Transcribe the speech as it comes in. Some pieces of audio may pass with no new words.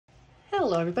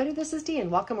Hello everybody, this is Dee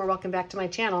and welcome back to my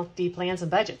channel, Dee Plans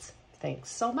and Budgets. Thanks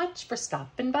so much for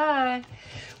stopping by.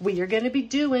 We are going to be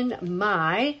doing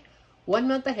my 1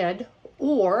 month ahead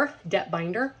or debt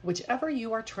binder, whichever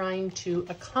you are trying to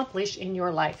accomplish in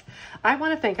your life. I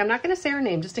want to thank, I'm not going to say her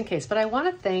name just in case, but I want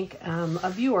to thank a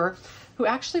viewer who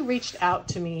actually reached out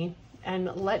to me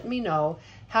and let me know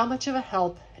how much of a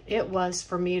help it was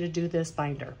for me to do this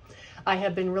binder. I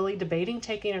have been really debating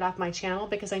taking it off my channel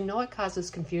because I know it causes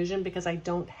confusion because I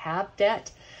don't have debt.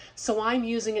 So I'm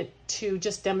using it to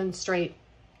just demonstrate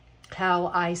how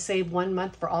I save 1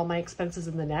 month for all my expenses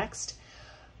in the next.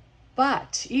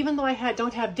 But even though I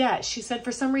don't have debt, she said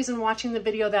for some reason watching the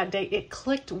video that day, it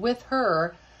clicked with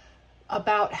her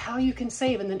about how you can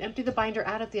save and then empty the binder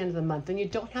out at the end of the month. And you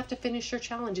don't have to finish your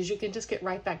challenges. You can just get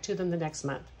right back to them the next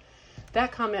month.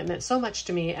 That comment meant so much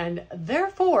to me, and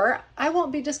therefore I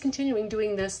won't be discontinuing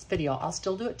doing this video. I'll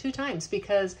still do it 2 times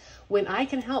because when I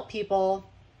can help people,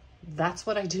 that's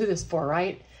what I do this for,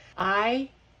 right? I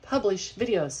publish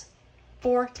videos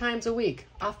 4 times a week,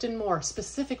 often more,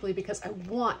 specifically because I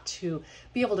want to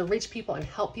be able to reach people and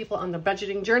help people on their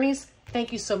budgeting journeys.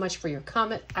 Thank you so much for your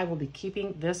comment. I will be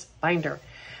keeping this binder.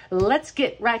 Let's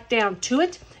get right down to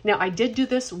it. Now, I did do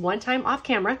this 1 time off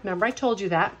camera. Remember, I told you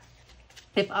that.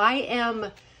 If I am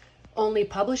only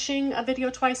publishing a video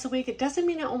twice a week, it doesn't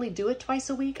mean I only do it twice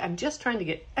a week. I'm just trying to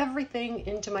get everything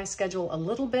into my schedule a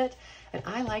little bit. And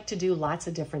I like to do lots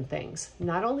of different things,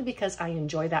 not only because I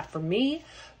enjoy that for me,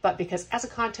 but because as a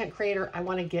content creator, I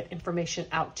want to get information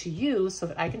out to you so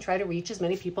that I can try to reach as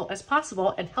many people as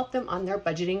possible and help them on their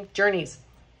budgeting journeys.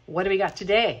 What do we got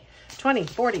today? 20,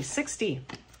 40, 60,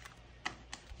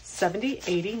 70,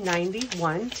 80, 90,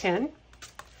 1, 10,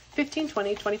 15,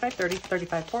 20, 25, 30,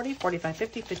 35, 40, 45,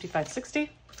 50, 55, 60.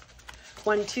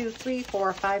 1, 2, 3,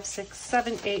 4, 5, 6,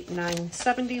 7, 8, 9,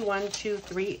 70, 1, 2,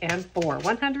 3, and 4.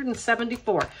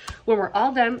 174. When we're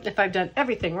all done, if I've done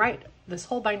everything right, this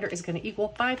whole binder is going to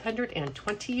equal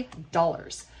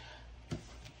 $520.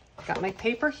 Got my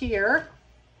paper here,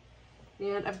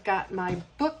 and I've got my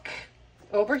book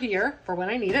over here for when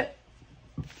I need it.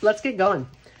 Let's get going.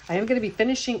 I am going to be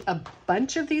finishing a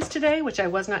bunch of these today, which I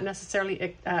was not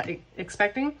necessarily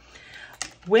expecting.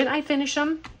 When I finish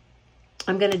them,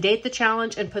 I'm going to date the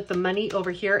challenge and put the money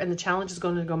over here, and the challenge is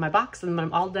going to go in my box. And when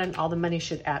I'm all done, all the money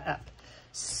should add up.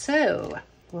 So,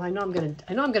 well, I know I'm going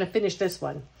to finish this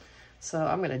one, so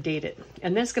I'm going to date it.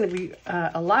 And then it's going to be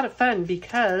a lot of fun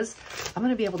because I'm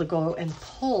going to be able to go and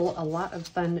pull a lot of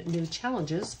fun new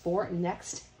challenges for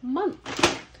next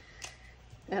month.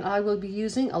 And I will be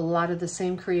using a lot of the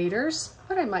same creators,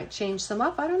 but I might change some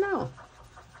up. I don't know.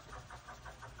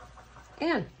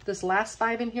 And this last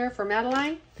 5 in here for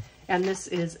Madeline, and this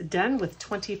is done with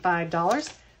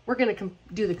 $25. We're going to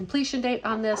do the completion date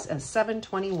on this as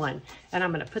 7/21, and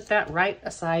I'm going to put that right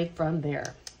aside from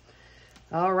there.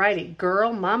 All righty,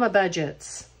 Girl Mama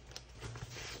Budgets.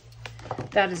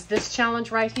 That is this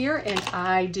challenge right here, and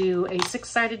I do a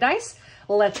 6-sided dice.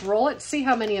 Let's roll it, see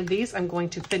how many of these I'm going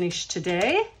to finish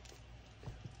today.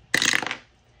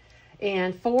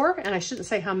 And 4, and I shouldn't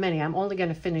say how many, I'm only going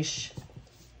to finish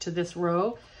to this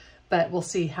row, but we'll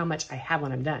see how much I have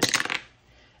when I'm done.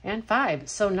 And 5,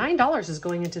 so $9 is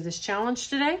going into this challenge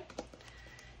today.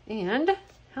 And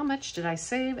how much did I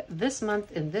save this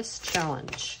month in this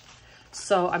challenge?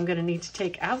 So I'm going to need to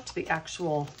take out the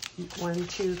actual 1,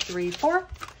 2, 3, 4.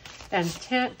 And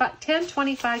 10,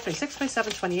 25, 26,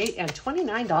 27, 28, and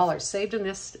 $29 saved in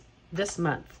this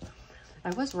month. I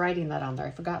was writing that on there.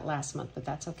 I forgot last month, but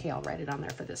that's okay. I'll write it on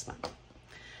there for this month.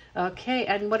 Okay,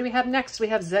 and what do we have next? We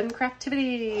have Zen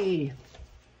Craftivity.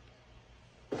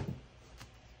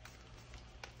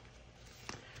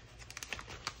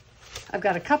 I've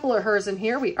got a couple of hers in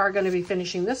here. We are going to be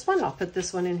finishing this one. I'll put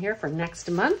this one in here for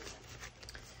next month.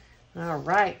 All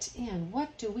right, and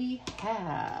what do we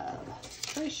have?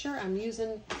 Pretty sure I'm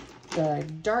using the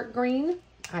dark green.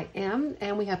 I am,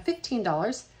 and we have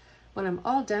 $15. When I'm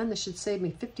all done, this should save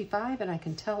me $55, and I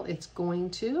can tell it's going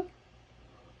to.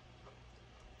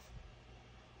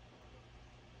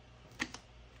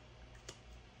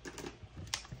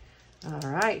 All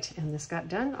right, and this got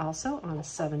done also on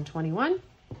 7/21.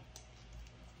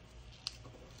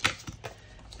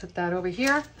 Put that over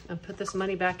here and put this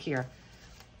money back here.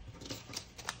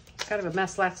 Kind of a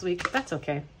mess last week. That's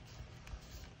okay.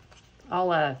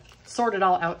 I'll sort it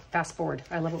all out fast forward.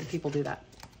 I love it when people do that.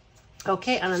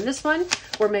 Okay, and on this one,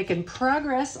 we're making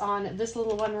progress on this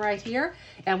little one right here.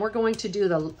 And we're going to do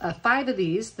the 5 of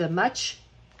these, the much,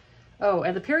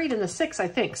 and the period and the 6, I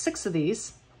think, 6 of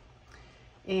these.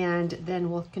 And then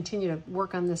we'll continue to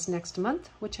work on this next month,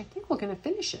 which I think we're going to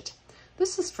finish it.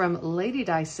 This is from Lady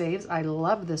Die Saves. I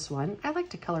love this one. I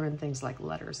like to color in things like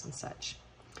letters and such.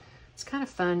 It's kind of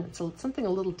fun. It's something a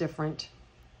little different.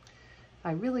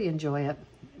 I really enjoy it.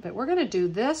 But we're going to do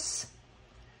this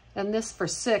and this for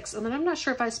 $6. And then I'm not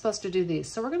sure if I'm supposed to do these.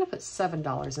 So we're going to put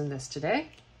 $7 in this today.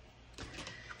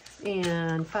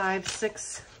 And 5,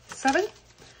 6, 7.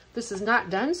 This is not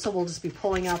done, so we'll just be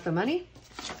pulling out the money.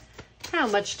 How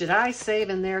much did I save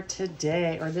in there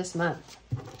today or this month?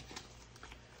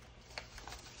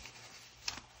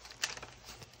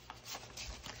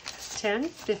 $10,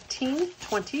 $15,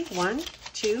 $20, $1,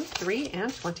 $2, $3,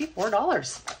 and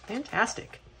 $24.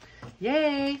 Fantastic.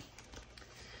 Yay.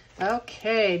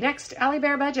 Okay, next, Allie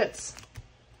Bear Budgets.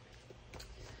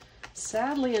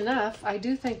 Sadly enough, I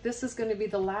do think this is going to be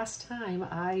the last time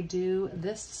I do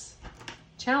this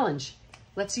challenge.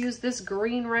 Let's use this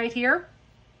green right here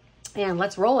and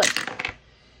let's roll it.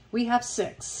 We have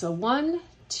 6. So 1,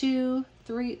 2,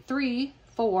 3,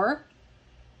 4,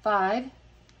 5,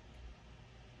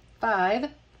 5,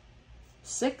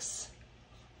 6.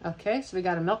 Okay, so we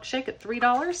got a milkshake at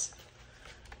 $3.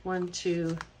 1,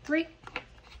 2, 3.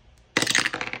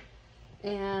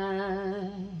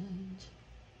 And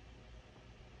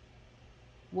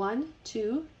 1,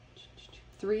 2,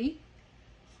 3.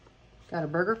 Got a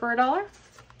burger for $1.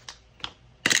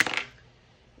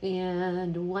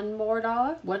 And one more.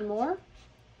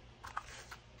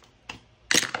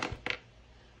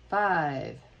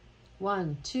 5.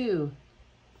 1, 2,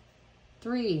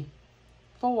 3,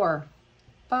 4,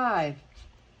 5.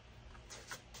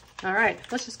 All right,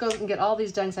 let's just go and get all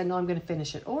these done because I know I'm going to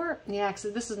finish it. Or, yeah,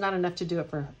 because this is not enough to do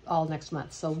it for all next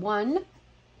month. So 1,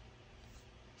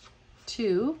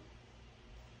 2,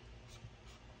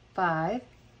 5,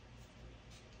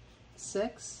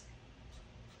 6,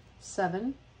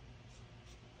 7,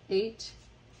 8,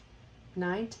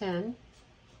 9, 10,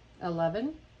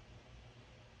 11,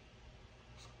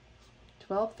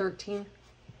 12, 13,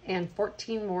 and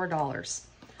 14 more dollars.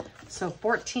 So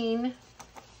 14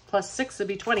 plus 6 would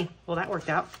be 20. Well, that worked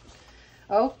out.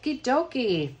 Okie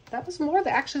dokie. That was more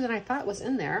actually than I thought was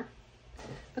in there,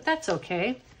 but that's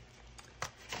okay.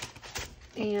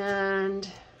 And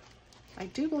I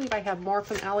do believe I have more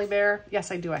from Allie Bear.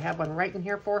 Yes, I do. I have one right in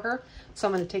here for her. So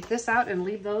I'm going to take this out and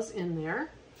leave those in there.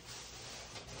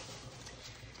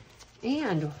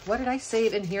 And what did I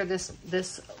save in here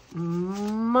this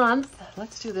month?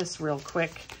 Let's do this real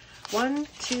quick. 1,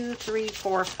 2, 3,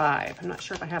 4, 5. I'm not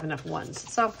sure if I have enough ones,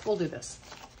 so we'll do this.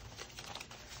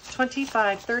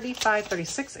 25, 35,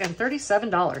 36, and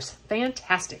 $37.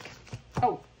 Fantastic.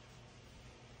 Oh.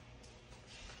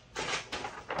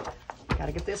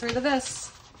 Gotta get this rid of this.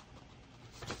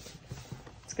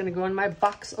 It's gonna go in my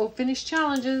box of finished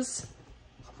challenges.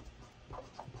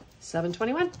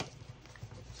 721.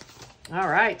 All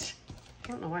right. I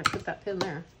don't know why I put that pin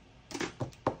there.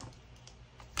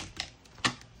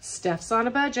 Steph's on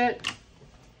a budget.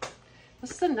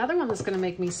 This is another one that's going to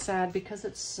make me sad because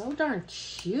it's so darn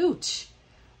cute.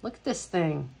 Look at this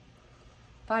thing.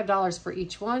 $5 for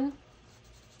each one.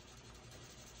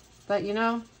 But you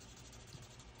know,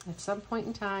 at some point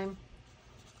in time,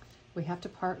 we have to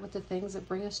part with the things that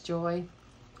bring us joy.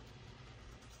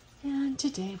 And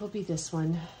today will be this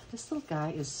one. This little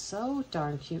guy is so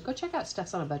darn cute. Go check out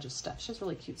Steph's on a Budget stuff. She has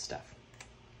really cute stuff.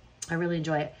 I really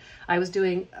enjoy it. I was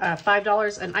doing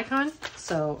 $5 an icon,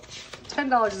 so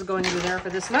 $10 is going into there for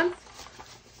this month.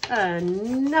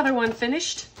 Another one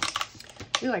finished.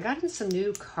 Ooh, I got in some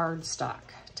new cardstock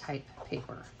type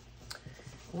paper. I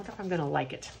wonder if I'm gonna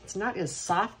like it. It's not as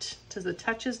soft to the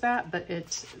touch as that, but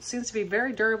it seems to be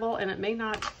very durable, and it may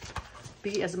not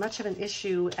be as much of an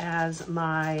issue as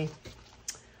my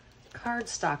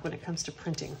cardstock when it comes to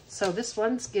printing. So this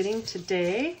one's getting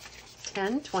today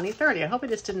 10, 20, 30. I hope I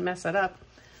just didn't mess that up.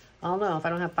 I'll know if I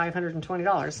don't have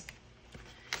 $520.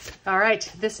 All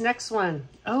right, this next one.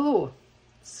 Oh,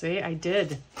 see, I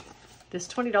did. This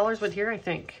 $20 went here, I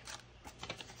think.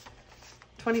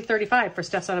 $20.35 for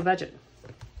Steph's on a Budget.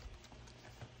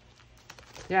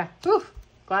 Yeah, whew,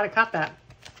 glad I caught that.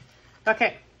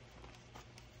 Okay,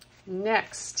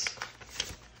 next,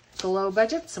 Glow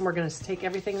Budgets, and we're gonna take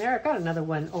everything there. I've got another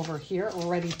one over here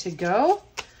ready to go.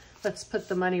 Let's put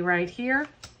the money right here.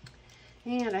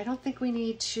 And I don't think we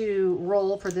need to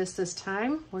roll for this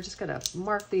time. We're just gonna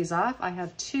mark these off. I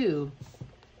have 2,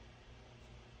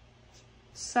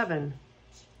 7,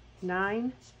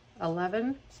 9,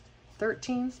 11,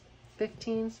 13,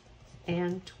 15,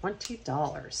 and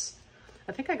 $20.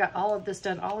 I think I got all of this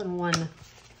done all in one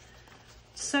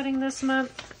setting this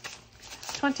month.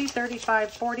 20,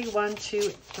 35, 41, 2,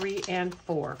 3, and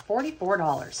 4.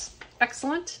 $44.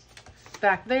 Excellent.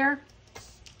 Back there.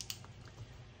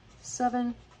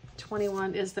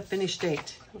 7/21 is the finish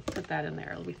date. We'll put that in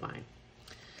there, it'll be fine.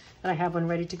 And I have one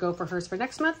ready to go for hers for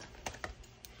next month.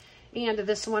 And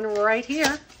this one right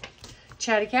here,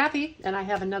 Chatty Cathy, and I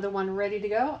have another one ready to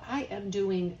go. I am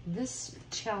doing this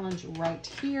challenge right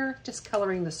here, just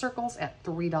coloring the circles at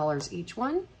 $3 each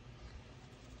one.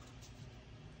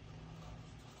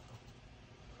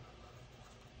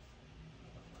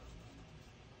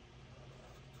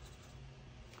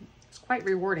 It's quite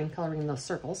rewarding coloring those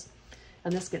circles.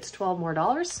 And this gets $12 more,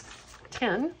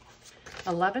 10,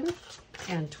 11,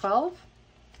 and 12.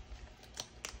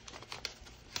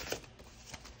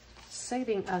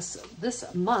 Saving us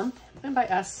this month, and by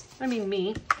us, I mean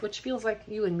me, which feels like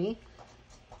you and me,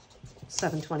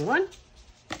 $7.21,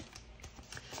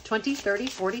 $20, $30,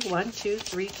 $40, $1, $2,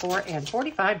 $3, $4, and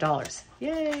 $45.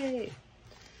 Yay!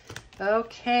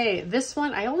 Okay, this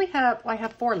one I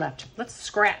have 4 left. Let's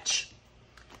scratch.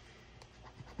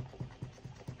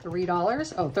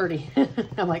 $3. Oh, 30.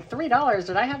 I'm like, $3.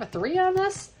 Did I have a 3 on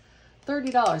this?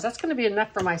 $30. That's going to be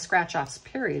enough for my scratch offs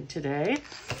period today.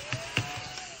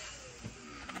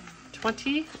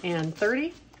 20 and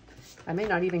 30. I may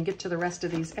not even get to the rest of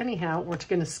these anyhow. We're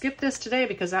going to skip this today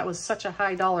because that was such a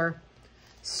high dollar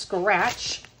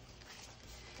scratch.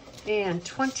 And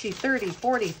 20, 30,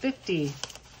 40, 50,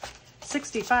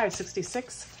 65,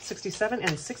 66, 67,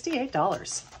 and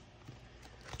 $68.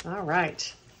 All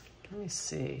right. Let me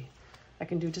see. I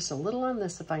can do just a little on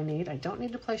this if I need. I don't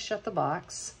need to play Shut the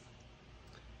Box.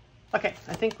 Okay,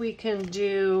 I think we can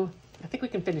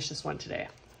finish this one today.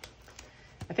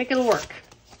 I think it'll work.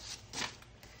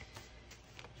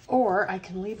 Or I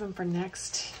can leave them for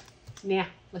next. Nah,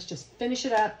 let's just finish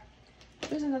it up.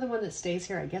 There's another one that stays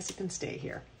here. I guess it can stay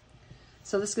here.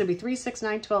 So this is going to be 3, 6,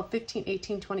 9, 12, 15,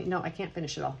 18, 20. No, I can't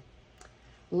finish it all.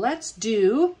 Let's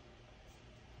do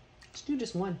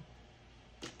just one.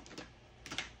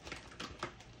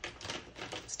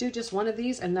 Let's do just one of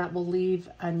these, and that will leave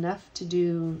enough to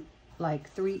do like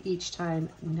 3 each time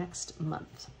next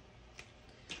month.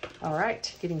 All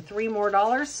right, getting $3 more.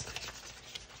 Let's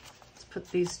put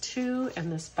these 2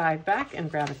 and this 5 back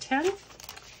and grab a 10.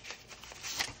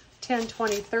 10,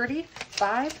 20, 30,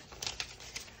 5,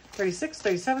 36,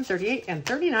 37, 38, and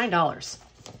 $39.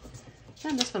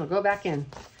 And this one will go back in.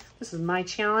 This is my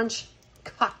challenge,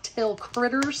 Cocktail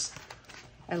Critters.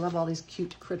 I love all these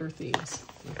cute critter themes.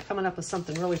 I'm coming up with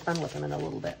something really fun with them in a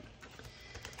little bit.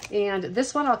 And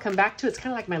this one I'll come back to. It's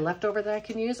kind of like my leftover that I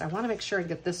can use. I want to make sure I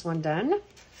get this one done.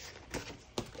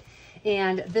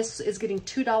 And this is getting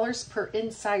 $2 per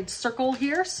inside circle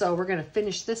here. So we're going to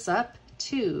finish this up.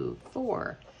 2,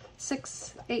 4,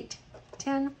 6, 8,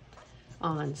 10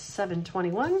 on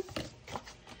 7/21.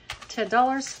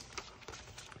 $10.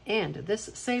 And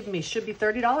this saved me, should be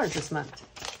 $30 this month.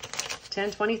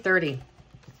 10, 20, 30.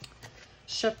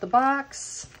 Shut the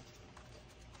box.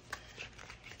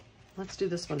 Let's do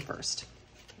this one first.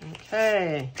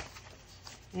 Okay.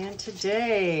 And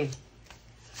today,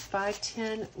 5,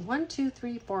 10, 1, 2,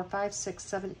 3, 4, 5, 6,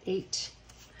 7, 8.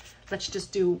 Let's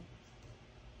just do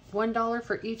 $1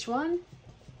 for each one.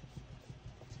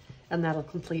 And that'll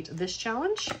complete this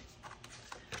challenge.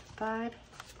 5,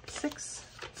 6,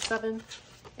 7,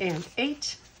 and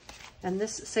 8. And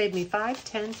this saved me 5,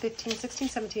 10, 15, 16,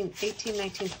 17, 18,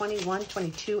 19, 20, 21,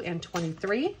 22, and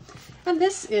 23. And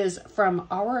this is from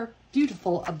our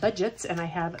beautiful budgets, and I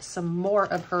have some more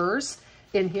of hers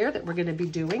in here that we're going to be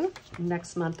doing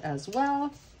next month as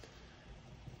well.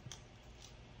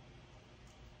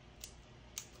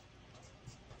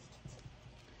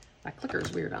 My clicker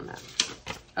is weird on that.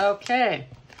 Okay,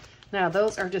 now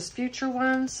those are just future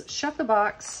ones. Shut the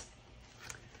box.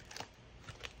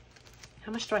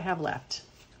 How much do I have left?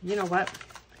 You know what?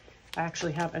 I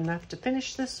actually have enough to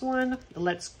finish this one.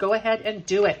 Let's go ahead and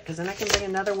do it, because then I can bring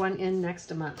another one in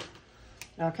next month.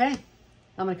 Okay,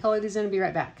 I'm going to color these in and be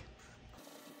right back.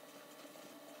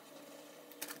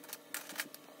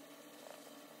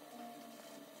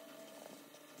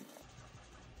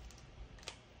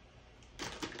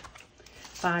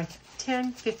 Five,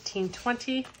 10, 15,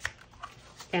 20,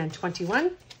 and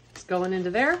 21. It's going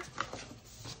into there.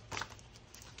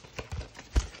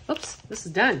 Oops, this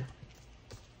is done.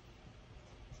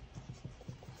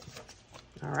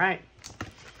 All right,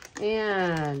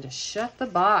 and shut the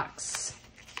box.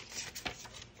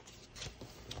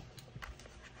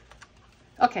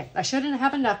 Okay, I shouldn't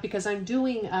have enough because I'm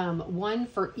doing one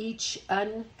for each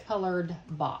uncolored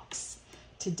box.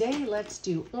 Today, let's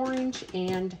do orange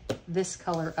and this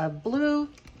color of blue.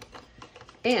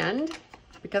 And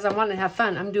because I want to have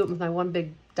fun, I'm doing it with my one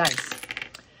big dice.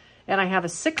 And I have a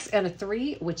 6 and a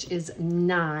 3, which is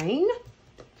 9.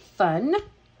 Fun.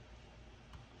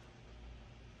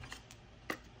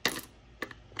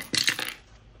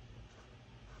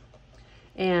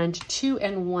 And 2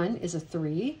 and 1 is a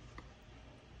 3.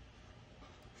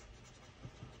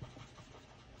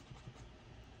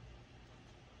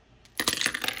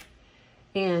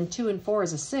 And 2 and 4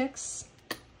 is a 6.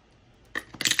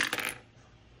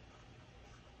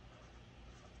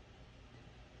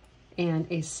 And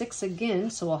a 6 again,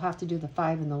 so we'll have to do the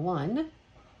 5 and the 1.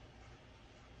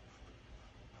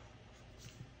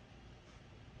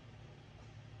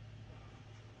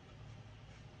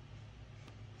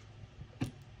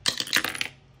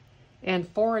 And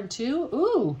 4 and 2,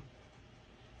 ooh,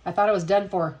 I thought it was done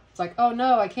for. It's like, oh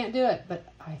no, I can't do it, but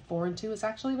 4 and 2 is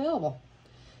actually available.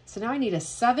 So now I need a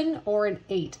 7 or an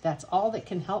 8. That's all that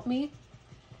can help me.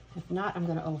 If not, I'm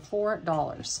gonna owe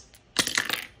 $4.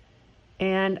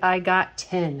 And I got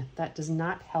 10. That does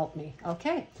not help me.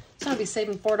 Okay, so I'll be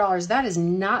saving $4. That is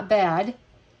not bad.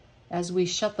 As we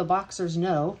shut the boxers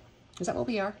know. Is that what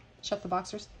we are? Shut the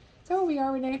boxers? Is that what we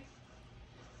are, Renee?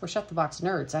 We're shut the box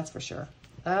nerds, that's for sure.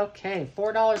 Okay,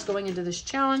 $4 going into this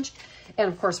challenge. And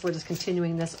of course, we're just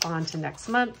continuing this on to next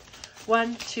month.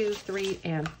 1, 2, 3,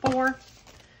 and 4.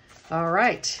 All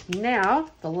right, now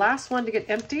the last one to get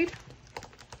emptied.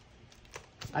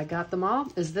 I got them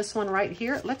all, is this one right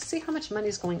here. Let's see how much money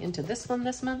is going into this one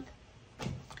this month.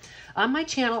 On my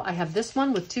channel, I have this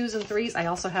one with 2s and 3s. I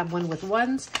also have one with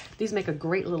 1s. These make a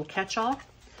great little catch-all.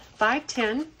 5,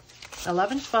 10,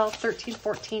 11, 12, 13,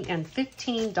 14, and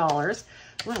 $15.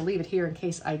 I'm gonna leave it here in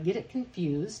case I get it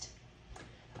confused.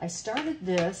 I started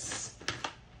this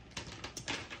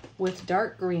with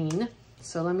dark green.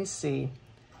 So let me see.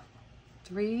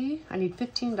 3, I need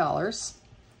 $15.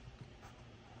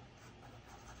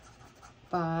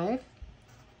 5,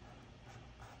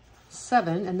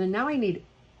 7, and then now I need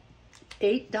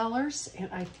 $8, and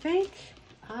I think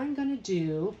I'm gonna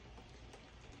do,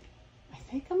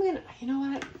 you know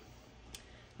what?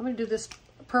 I'm gonna do this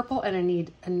purple, and I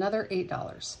need another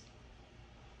 $8.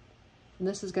 And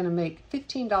this is gonna make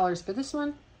 $15 for this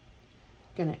one.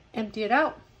 Gonna empty it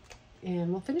out,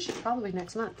 and we'll finish it probably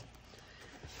next month.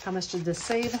 How much did this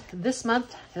save this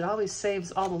month? It always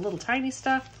saves all the little tiny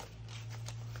stuff.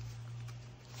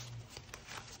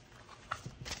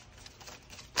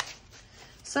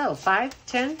 So 5,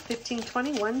 10, 15,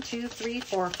 20, 1, 2, 3,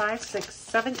 4, 5, 6,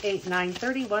 7, 8, 9,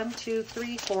 30, 1, 2,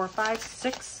 3, 4, 5,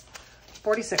 6,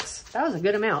 46. That was a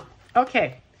good amount.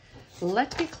 Okay,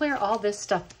 let me clear all this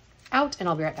stuff out and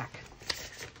I'll be right back.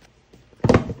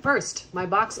 First, my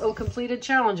box O completed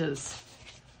challenges.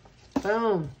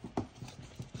 Boom.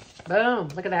 Boom,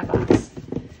 look at that box.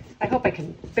 I hope I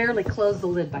can barely close the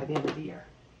lid by the end of the year.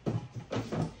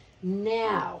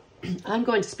 Now, I'm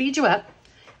going to speed you up.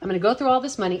 I'm going to go through all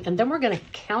this money, and then we're going to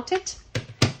count it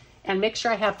and make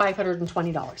sure I have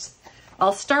 $520.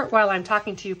 I'll start while I'm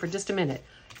talking to you for just a minute.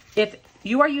 If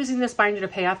you are using this binder to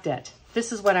pay off debt,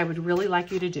 this is what I would really like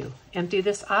you to do. Empty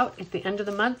this out at the end of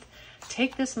the month.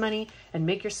 Take this money and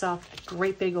make yourself a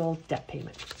great big old debt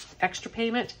payment. Extra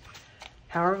payment,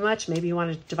 however much, maybe you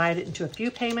want to divide it into a few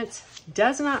payments,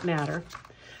 does not matter.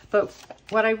 But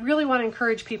what I really want to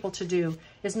encourage people to do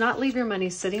is not leave your money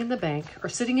sitting in the bank or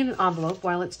sitting in an envelope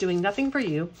while it's doing nothing for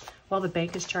you, while the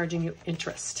bank is charging you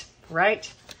interest,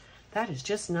 right? That is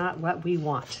just not what we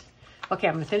want. Okay,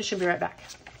 I'm going to finish and be right back.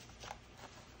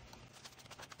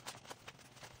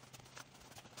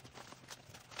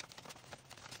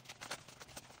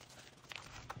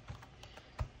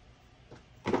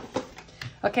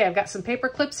 Okay, I've got some paper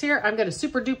clips here. I'm going to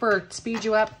super duper speed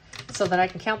you up so that I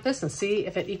can count this and see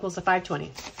if it equals the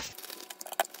 520.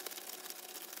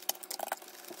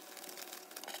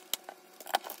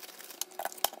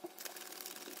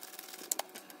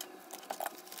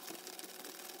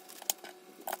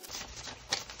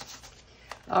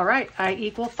 All right, I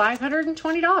equal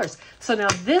 $520. So now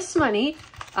this money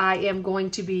I am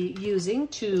going to be using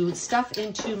to stuff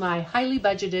into my highly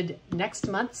budgeted next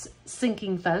month's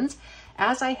sinking funds.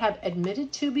 As I have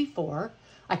admitted to before,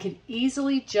 I could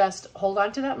easily just hold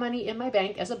on to that money in my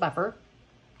bank as a buffer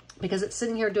because it's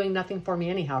sitting here doing nothing for me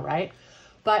anyhow, right?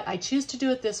 But I choose to do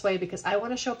it this way because I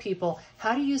want to show people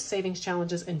how to use savings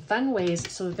challenges in fun ways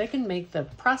so that they can make the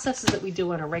processes that we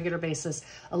do on a regular basis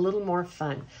a little more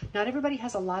fun. Not everybody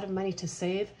has a lot of money to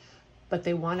save, but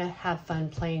they want to have fun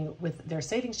playing with their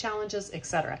savings challenges,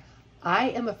 etc. I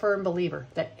am a firm believer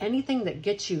that anything that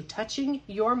gets you touching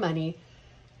your money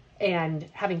and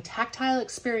having tactile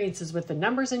experiences with the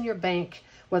numbers in your bank,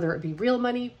 whether it be real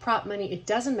money, prop money, it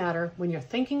doesn't matter. When you're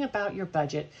thinking about your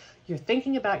budget, you're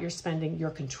thinking about your spending,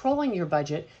 you're controlling your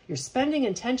budget, you're spending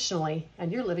intentionally,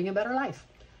 and you're living a better life.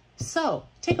 So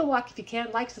take a walk if you can,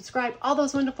 like, subscribe, all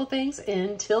those wonderful things.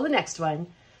 Until the next one,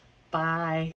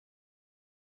 bye.